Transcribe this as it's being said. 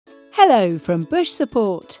Hello from Bush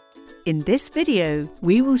Support. In this video,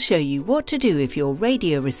 we will show you what to do if your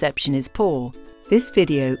radio reception is poor. This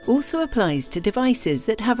video also applies to devices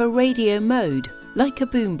that have a radio mode, like a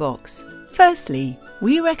boombox. Firstly,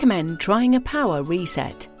 we recommend trying a power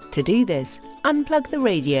reset. To do this, unplug the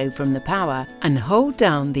radio from the power and hold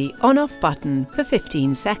down the on-off button for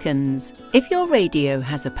 15 seconds. If your radio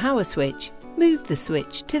has a power switch, move the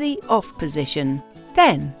switch to the off position.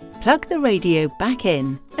 Then, plug the radio back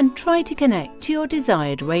in and try to connect to your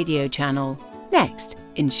desired radio channel. Next,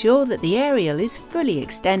 ensure that the aerial is fully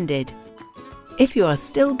extended. If you are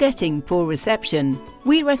still getting poor reception,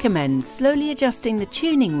 we recommend slowly adjusting the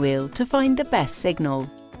tuning wheel to find the best signal.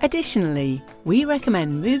 Additionally, we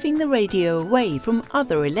recommend moving the radio away from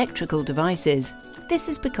other electrical devices. This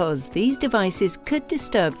is because these devices could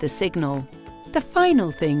disturb the signal. The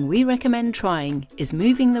final thing we recommend trying is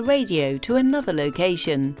moving the radio to another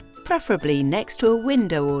location, preferably next to a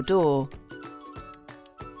window or door.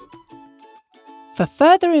 For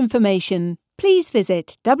further information, please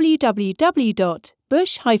visit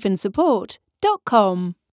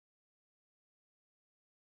www.bush-support.com.